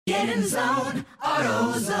Get in zone,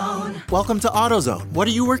 AutoZone. Welcome to AutoZone. What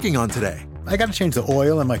are you working on today? I got to change the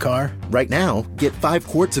oil in my car. Right now, get 5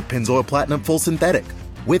 quarts of Pennzoil Platinum Full Synthetic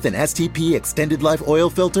with an STP Extended Life Oil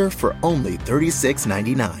Filter for only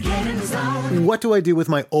 $36.99. Get in zone. What do I do with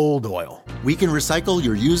my old oil? We can recycle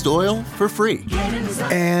your used oil for free. Get in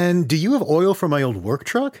zone. And do you have oil for my old work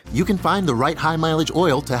truck? You can find the right high-mileage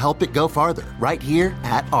oil to help it go farther right here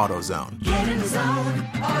at AutoZone. Get in zone,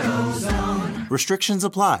 AutoZone. Restrictions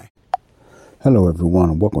apply. Hello, everyone,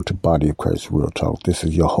 and welcome to Body of Christ Real Talk. This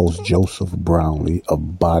is your host, Joseph Brownlee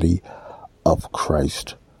of Body of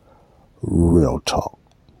Christ Real Talk.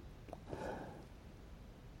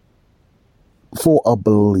 For a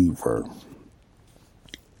believer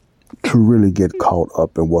to really get caught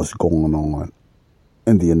up in what's going on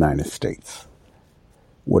in the United States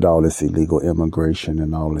with all this illegal immigration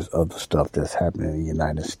and all this other stuff that's happening in the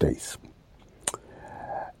United States.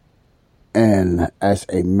 And as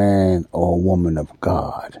a man or a woman of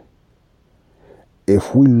God,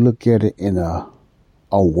 if we look at it in a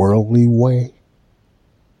worldly way,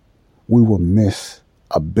 we will miss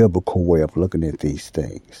a biblical way of looking at these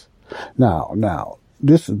things. Now,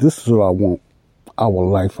 this is what I want our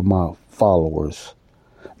life for my followers,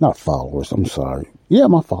 my followers, the ones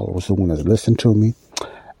that listen to me,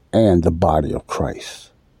 and the body of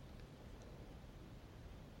Christ,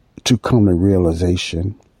 to come to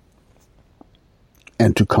realization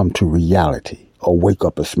and to come to reality, or wake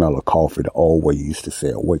up and smell of coffee. The old way you used to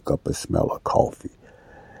say, wake up and smell of coffee.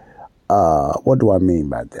 What do I mean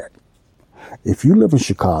by that? If you live in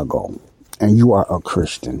Chicago and you are a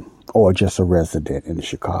Christian or just a resident in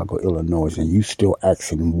Chicago, Illinois, and you still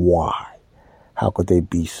asking why, how could they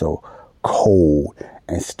be so cold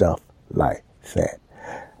and stuff like that?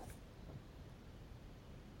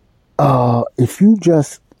 If you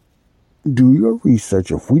just do your research,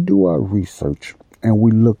 if we do our research and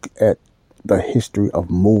we look at the history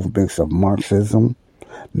of movements of Marxism,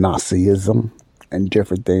 Nazism, and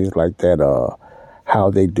different things like that,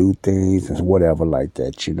 how they do things and whatever like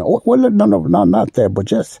that, you know. Well, no, not that, but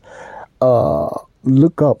just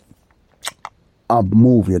look up a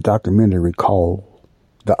movie, a documentary called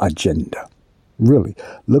The Agenda. Really,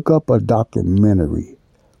 look up a documentary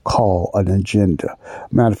called An Agenda.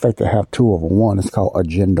 Matter of fact, I have 2 of them. One is called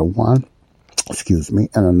Agenda 1. And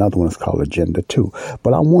another one is called Agenda 2.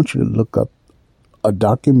 But I want you to look up a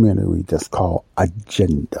documentary that's called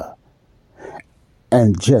Agenda.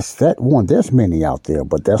 And just that one, there's many out there,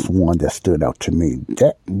 but that's one that stood out to me.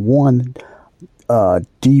 That one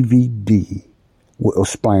DVD will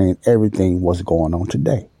explain everything what's going on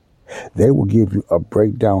today. They will give you a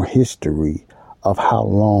breakdown history of how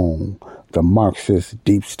long the Marxist,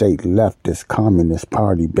 deep state, leftist, communist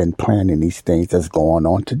party been planning these things that's going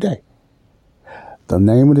on today. The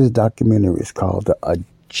name of this documentary is called The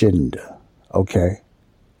Agenda, okay?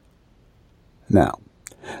 Now,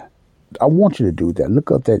 I want you to do that. Look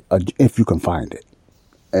up that, if you can find it.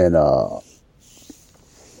 And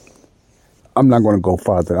I'm not going to go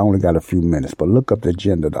farther. I only got a few minutes, but look up The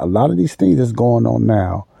Agenda. A lot of these things that's going on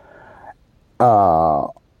now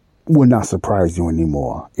will not surprise you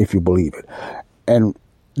anymore, if you believe it. And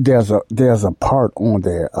there's a part on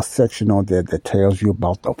there, a section on there that tells you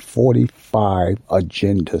about the 45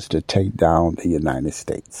 agendas to take down the United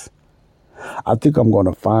States. I think I'm going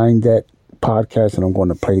to find that podcast and I'm going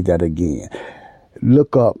to play that again.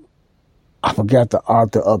 Look up, I forgot the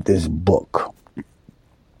author of this book.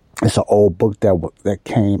 It's an old book that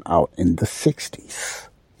came out in the 60s.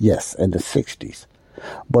 Yes, in the 60s.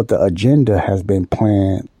 But the agenda has been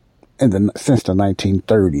planned since the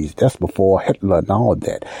 1930s. That's before Hitler and all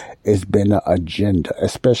that. It's been an agenda,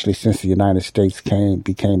 especially since the United States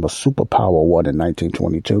became a superpower. In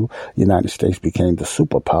 1922, the United States became the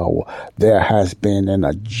superpower. There has been an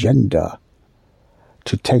agenda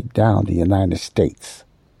to take down the United States.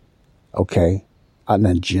 Okay? An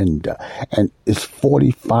agenda. And it's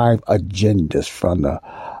 45 agendas from the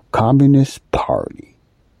Communist Party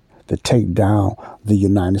to take down the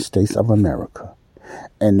United States of America.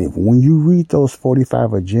 And when you read those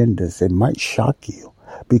 45 agendas, it might shock you,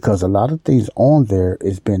 because a lot of things on there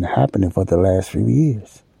has been happening for the last few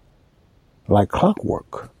years. Like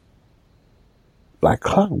clockwork.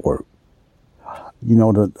 You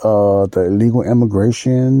know, the illegal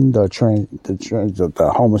immigration,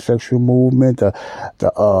 the homosexual movement, the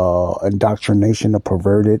indoctrination of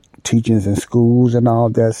perverted teachings in schools and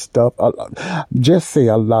all that stuff. Just say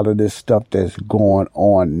a lot of this stuff that's going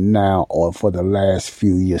on now or for the last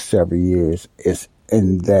few years, several years, is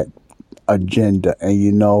in that agenda. And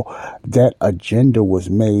you know, that agenda was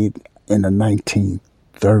made in the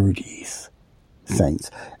 1930s.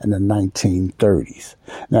 saints in the 1930s.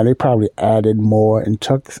 Now, they probably added more and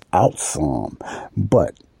took out some,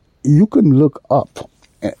 but you can look up,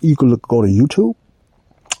 go to YouTube,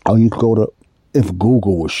 or you can go to, if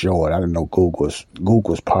Google will show it. I don't know, Google's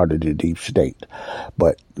part of the deep state,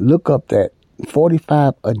 but look up that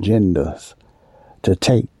 45 agendas to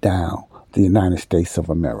take down the United States of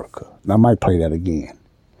America. And I might play that again.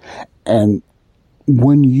 And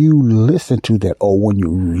when you listen to that, or when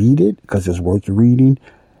you read it, because it's worth reading,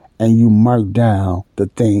 and you mark down the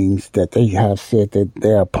things that they have said that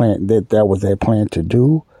that was their plan to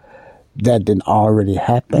do, that didn't already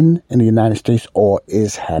happen in the United States or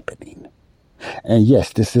is happening. And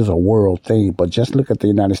yes, this is a world thing, but just look at the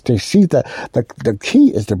United States. See, the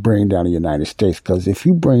key is to bring down the United States, because if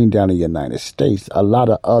you bring down the United States, a lot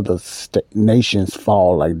of other nations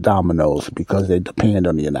fall like dominoes because they depend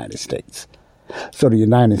on the United States. So the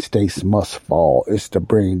United States must fall. It's to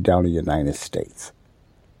bring down the United States.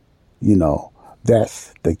 You know,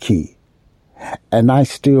 that's the key. And I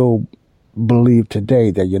still believe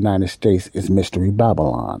today that United States is Mystery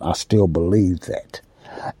Babylon. I still believe that.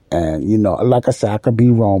 And, you know, like I said, I could be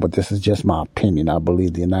wrong, but this is just my opinion. I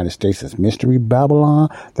believe the United States is Mystery Babylon.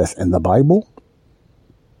 That's in the Bible.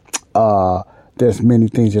 There's many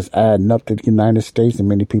things just adding up to the United States, and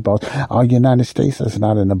many people, United States is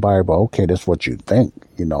not in the Bible. Okay, that's what you think,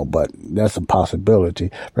 you know, but that's a possibility.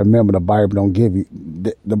 Remember, the Bible don't give you,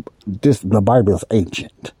 the Bible is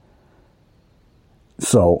ancient.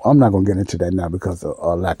 So I'm not going to get into that now because of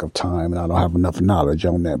a lack of time, and I don't have enough knowledge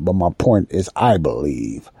on that. But my point is, I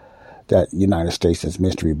believe that United States is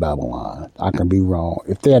Mystery Babylon. I can be wrong.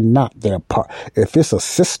 If they're not, they're part. If it's a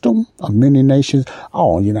system of many nations,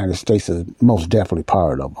 United States is most definitely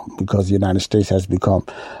part of them, because the United States has become,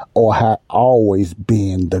 or had always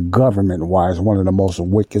been, the government-wise, one of the most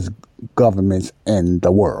wicked governments in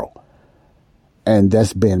the world. And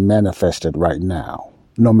that's been manifested right now.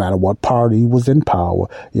 No matter what party was in power,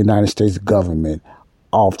 the United States government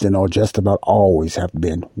often or just about always have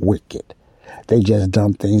been wicked. They just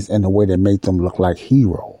done things in a way that made them look like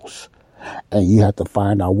heroes. And you have to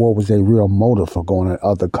find out what was their real motive for going to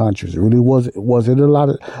other countries. Really, was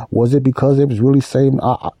it because it was really saving,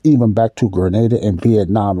 even back to Grenada and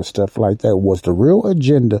Vietnam and stuff like that? Was the real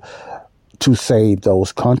agenda to save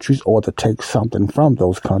those countries, or to take something from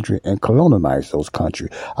those countries and colonize those countries?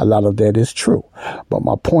 A lot of that is true. But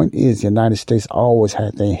my point is, the United States always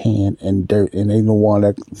had their hand in dirt, and they're the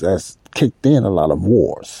one that's kicked in a lot of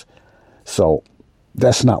wars. So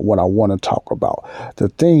that's not what I want to talk about. The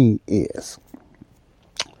thing is,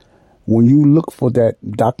 when you look for that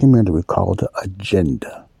documentary called The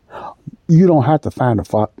Agenda, you don't have to find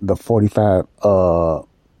the 45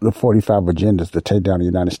 agendas to take down the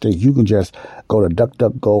United States. You can just go to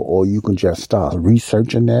DuckDuckGo, or you can just start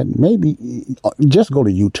researching that. Maybe just go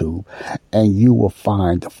to YouTube, and you will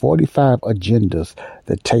find the 45 agendas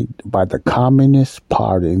that take by the Communist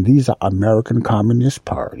Party, and these are American Communist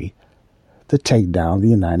Party, to take down the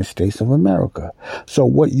United States of America. So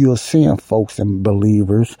what you're seeing, folks and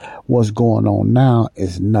believers, what's going on now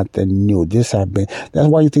is nothing new. That's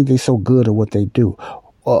why you think they're so good at what they do.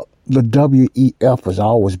 The WEF has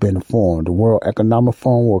always been formed. The World Economic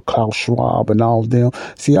Forum with Klaus Schwab and all of them.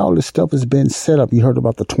 See, all this stuff has been set up. You heard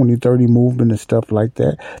about the 2030 movement and stuff like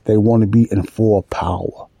that. They want to be in full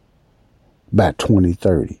power by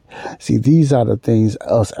 2030. See, these are the things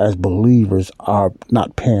us as believers are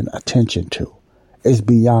not paying attention to. It's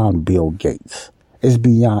beyond Bill Gates. It's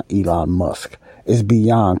beyond Elon Musk. It's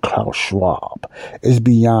beyond Klaus Schwab. It's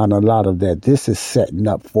beyond a lot of that. This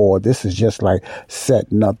is just like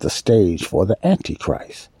setting up the stage for the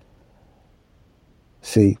Antichrist.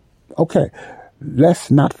 See, okay,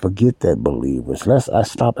 let's not forget that, believers. I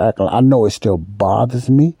stop acting. I know it still bothers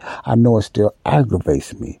me. I know it still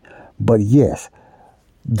aggravates me. But yes,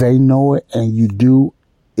 they know it, and you do.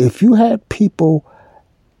 If you had people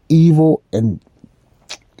evil in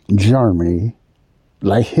Germany,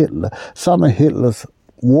 like Hitler, some of Hitler's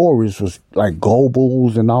warriors was like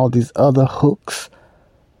Goebbels and all these other hooks.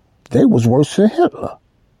 They was worse than Hitler.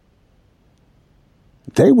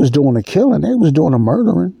 They was doing the killing. They was doing the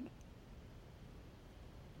murdering.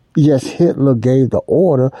 Yes, Hitler gave the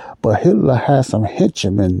order, but Hitler had some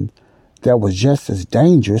henchmen that was just as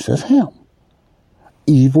dangerous as him.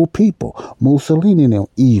 Evil people. Mussolini and them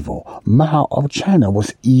evil. Mao of China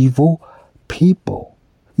was evil people.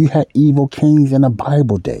 You had evil kings in the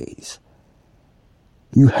Bible days.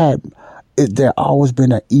 There always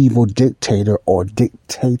been an evil dictator or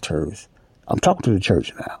dictators. I'm talking to the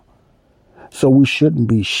church now. So we shouldn't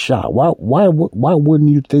be shocked. Why wouldn't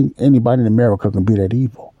you think anybody in America can be that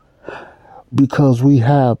evil? because we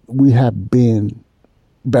have been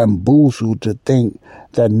bamboozled to think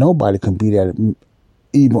that nobody can be that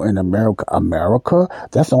evil in America. America,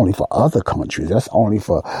 that's only for other countries. That's only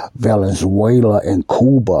for Venezuela and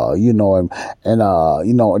Cuba,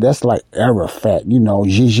 and that's like Arafat, Xi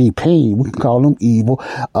Jinping, we can call them evil.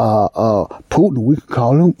 Putin, we can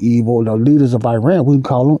call them evil. The leaders of Iran, we can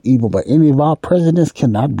call them evil. But any of our presidents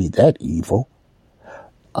cannot be that evil.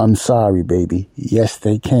 I'm sorry, baby. Yes,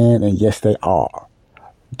 they can, and yes, they are.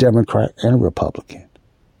 Democrat and Republican.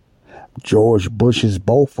 George Bush's,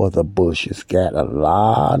 both of the Bushes, got a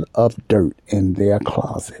lot of dirt in their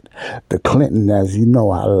closet. The Clinton, as you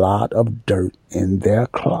know, a lot of dirt in their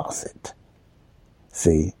closet.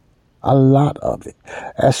 See, a lot of it.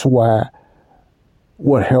 That's why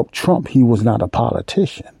what helped Trump, he was not a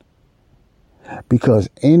politician. Because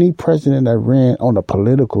any president that ran on a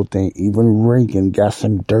political thing, even Reagan, got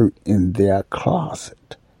some dirt in their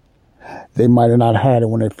closet. They might have not had it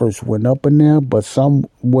when they first went up in there, but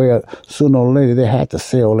somewhere, sooner or later, they had to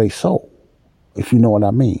sell their soul, if you know what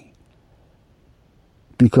I mean.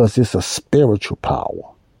 Because it's a spiritual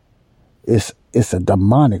power. It's a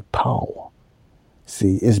demonic power.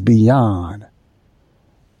 See, it's beyond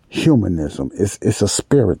humanism. It's a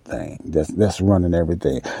spirit thing that's running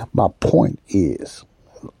everything. My point is,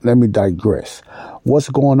 let me digress. What's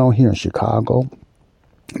going on here in Chicago,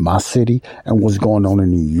 my city, and what's going on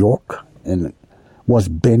in New York, and what's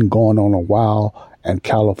been going on a while in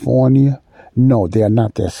California? No, they're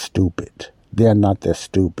not that stupid. They're not that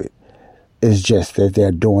stupid. It's just that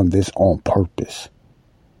they're doing this on purpose.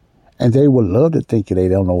 And they would love to think they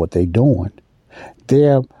don't know what they're doing.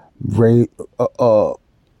 They're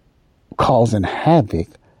causing havoc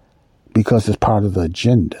because it's part of the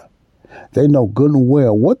agenda. They know good and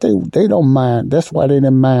well what they don't mind. That's why they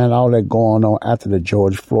didn't mind all that going on after the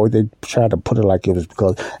George Floyd. They tried to put it like it was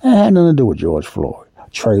because it had nothing to do with George Floyd.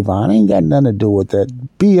 Trayvon ain't got nothing to do with that.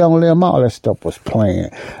 BLM, all that stuff was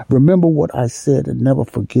planned. Remember what I said, and never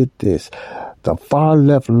forget this. The far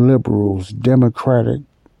left liberals, Democratic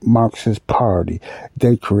Marxist Party,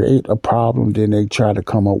 they create a problem, then they try to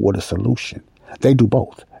come up with a solution. They do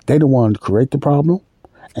both. They the one to create the problem,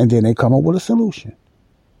 and then they come up with a solution.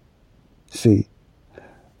 See,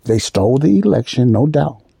 they stole the election, no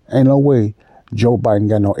doubt. Ain't no way Joe Biden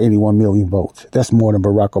got no 81 million votes. That's more than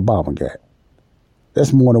Barack Obama got.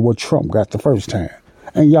 That's more than what Trump got the first time.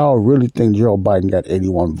 And y'all really think Joe Biden got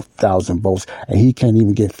 81,000 votes and he can't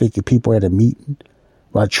even get 50 people at a meeting?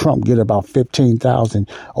 While Trump get about 15,000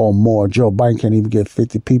 or more, Joe Biden can't even get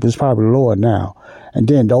 50 people. It's probably lower now. And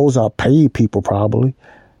then those are paid people probably,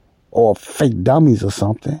 or fake dummies or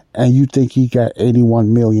something. And you think he got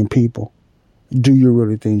 81 million people? Do you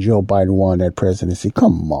really think Joe Biden won that presidency?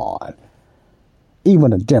 Come on.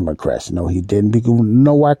 Even the Democrats know he didn't. Because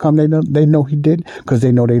know why come they know he didn't? Because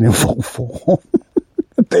they know they didn't vote for him.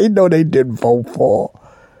 They know they didn't vote for him.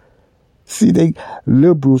 See,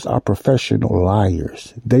 liberals are professional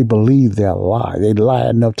liars. They believe they're lie. They lie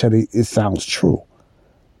enough till it sounds true.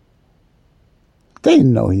 They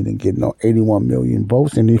know he didn't get no 81 million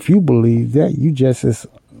votes. And if you believe that, you just as,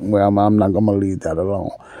 well, I'm not going to leave that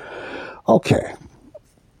alone. Okay.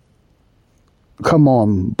 Come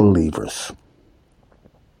on, believers.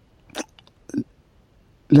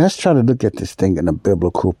 Let's try to look at this thing in a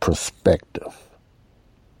biblical perspective.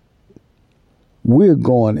 We're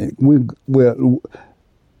going in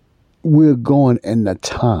the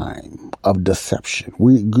time of deception.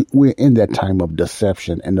 We're in that time of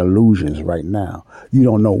deception and illusions right now. You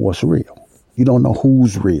don't know what's real. You don't know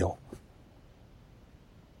who's real.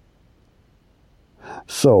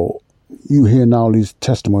 So you hearing all these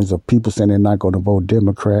testimonies of people saying they're not going to vote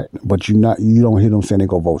Democrat, but you don't hear them saying they're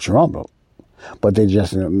going to vote Trump, but they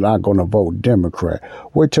just not going to vote Democrat.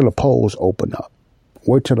 Wait till the polls open up.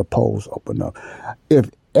 Wait till the polls open up. If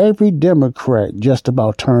every Democrat just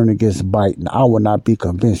about turned against Biden, I would not be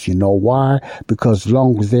convinced. You know why? Because as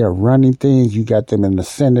long as they're running things, you got them in the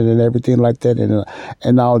Senate and everything like that,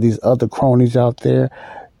 and all these other cronies out there,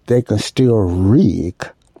 they can still rig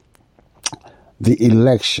the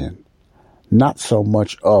election. Not so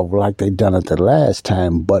much of like they done it the last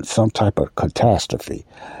time, but some type of catastrophe.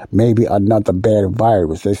 Maybe another bad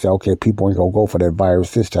virus. They say, okay, people ain't gonna go for that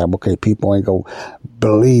virus this time. Okay, people ain't gonna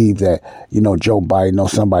believe that, Joe Biden or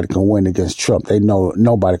somebody can win against Trump. They know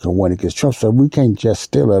nobody can win against Trump. So we can't just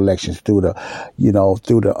steal elections through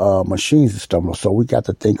the machines and stuff. So we got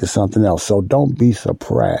to think of something else. So don't be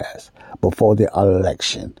surprised before the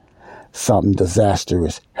election something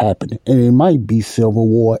disastrous happening. And it might be civil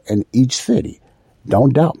war in each city.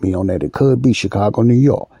 Don't doubt me on that. It could be Chicago, New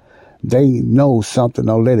York. They know something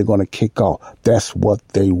or later going to kick off. That's what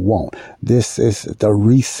they want. This is the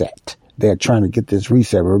reset. They're trying to get this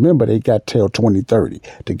reset. Remember, they got till 2030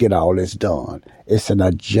 to get all this done. It's an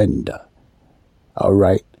agenda. All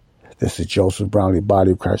right. This is Joseph Brownlee,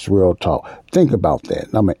 Body of Christ Real Talk. Think about that.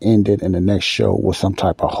 And I'm going to end it in the next show with some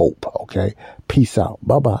type of hope. Okay. Peace out.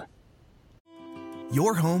 Bye-bye.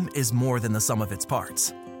 Your home is more than the sum of its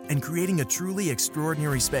parts. And creating a truly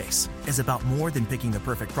extraordinary space is about more than picking the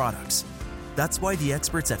perfect products. That's why the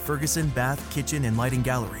experts at Ferguson Bath, Kitchen, and Lighting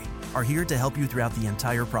Gallery are here to help you throughout the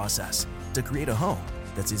entire process to create a home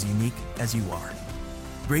that's as unique as you are.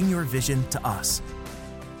 Bring your vision to us.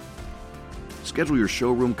 Schedule your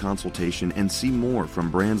showroom consultation and see more from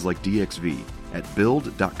brands like DXV at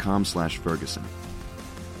build.com/Ferguson.